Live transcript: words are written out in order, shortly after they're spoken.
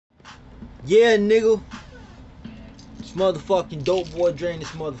Yeah, nigga. This motherfucking dope boy drain this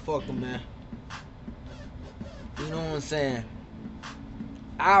motherfucker, man. You know what I'm saying?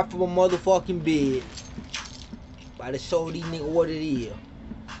 Out from a motherfucking bed. By the show these niggas what it is.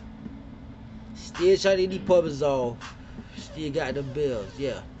 Still try to get these puppies off. Still got the bills,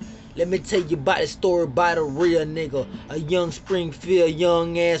 yeah. Let me tell you about the story about a real nigga. A young Springfield,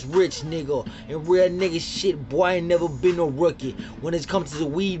 young ass rich nigga. And real nigga shit, boy, I ain't never been no rookie. When it comes to the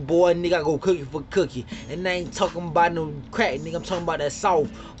weed, boy, nigga, I go cookie for cookie. And I ain't talking about no crack, nigga, I'm talking about that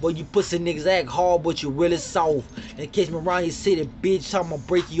soft. Boy, you pussy niggas act hard, but you really soft. And catch me around your city, bitch, I'ma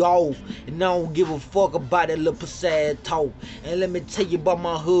break you off. And I don't give a fuck about that little pussy talk. And let me tell you about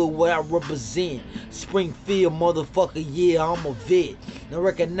my hood, what I represent. Springfield, motherfucker, yeah, I'm a vet. Now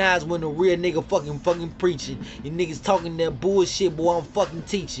recognize when the real nigga fucking preaching. You niggas talking that bullshit, boy, I'm fucking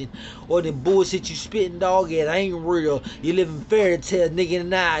teaching. Or the bullshit you spitting, dog, it ain't real. You living fairy tale, nigga,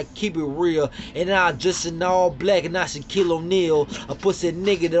 and I keep it real. And I dress in all black and I Shaquille O'Neal. A pussy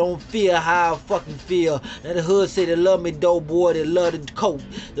nigga that don't feel how I fucking feel. Now the hood say they love me, though, boy, they love the coke.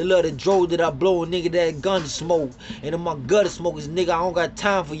 They love the dro that I blow, nigga, that gun smoke. And in my gutter smokers, nigga, I don't got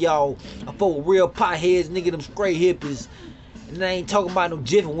time for y'all. I fuck with real potheads, nigga, them straight hippies. And I ain't talking about no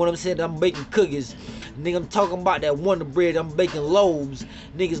jiffy when I'm saying that I'm baking cookies. Nigga, I'm talking about that Wonder Bread, I'm baking loaves.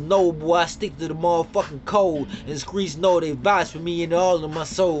 Niggas know, boy, I stick to the motherfucking code. And streets know they vouch for me in all of my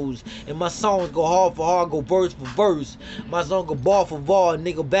souls. And my songs go hard for hard, go verse for verse. My song go bar for bar,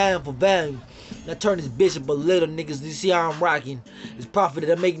 nigga, volume for volume. I turn this bitch up a little, niggas. You see how I'm rocking. This profit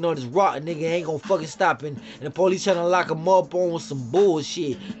that I'm making on this rock, nigga, ain't gon' fucking stopping. And the police tryna lock him up on some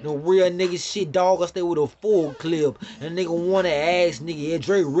bullshit. No real nigga shit, dog. I stay with a full clip. And nigga wanna ask, nigga, yeah,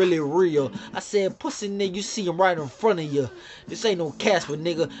 Dre really real. I said, pussy nigga, you see him right in front of you. This ain't no Casper,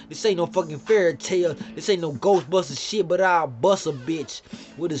 nigga. This ain't no fucking fairy tale. This ain't no Ghostbuster shit, but I'll bust a bitch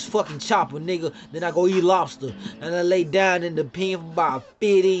with his fucking chopper, nigga. Then I go eat lobster. And I lay down in the pen for about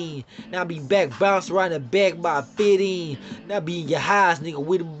 15. Now I be back, bounce around the back by 15. Now I be in your highs, nigga,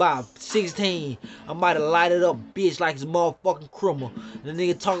 with him about 16. I might have lighted up, bitch, like it's motherfucking criminal. The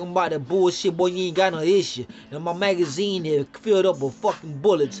nigga talking about that bullshit, boy, you ain't got no issue. Now my magazine here filled up with fucking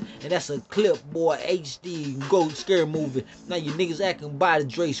bullets. And that's a clip, boy, HD, go scary movie. Now you niggas acting by the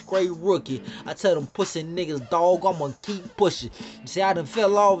Dre, straight rookie. I tell them pussy niggas, dog, I'ma keep pushing. You see, I done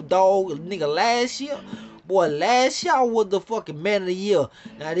fell off, dog, nigga, last year. Boy, last year I was the fucking man of the year.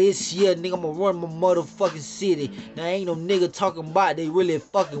 Now this year, nigga, I'ma run my motherfucking city. Now ain't no nigga talking about they really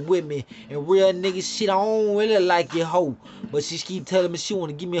fucking with me. And real nigga shit, I don't really like your hoe. But she keep telling me she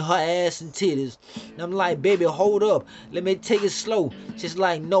wanna give me her ass and titties. And I'm like, baby, hold up. Let me take it slow. She's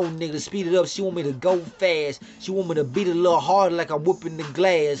like, no, nigga, speed it up. She want me to go fast. She want me to beat it a little harder like I'm whooping the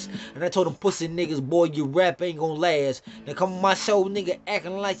glass. And I told them pussy niggas, boy, your rap ain't gonna last. Now come on my show, nigga,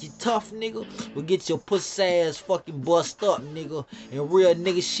 acting like you tough, nigga. But get your pussy ass fucking bust up, nigga. And real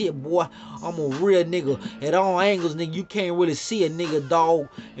nigga shit, boy, I'm a real nigga. At all angles, nigga, you can't really see a nigga, dog.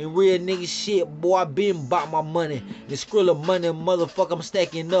 And real nigga shit, boy, I been bought my money. The skrilla money, motherfucker, I'm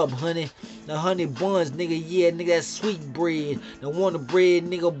stacking up, honey. The honey buns, nigga, yeah, nigga, that sweet bread. The Wonder Bread,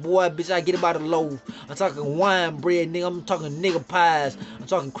 nigga, boy, bitch, I get it by the loaf. I'm talking wine bread, nigga, I'm talking nigga pies. I'm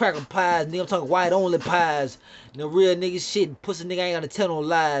talking cracker pies, nigga, I'm talking white only pies. The real nigga shit, pussy nigga ain't gotta tell no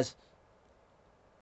lies.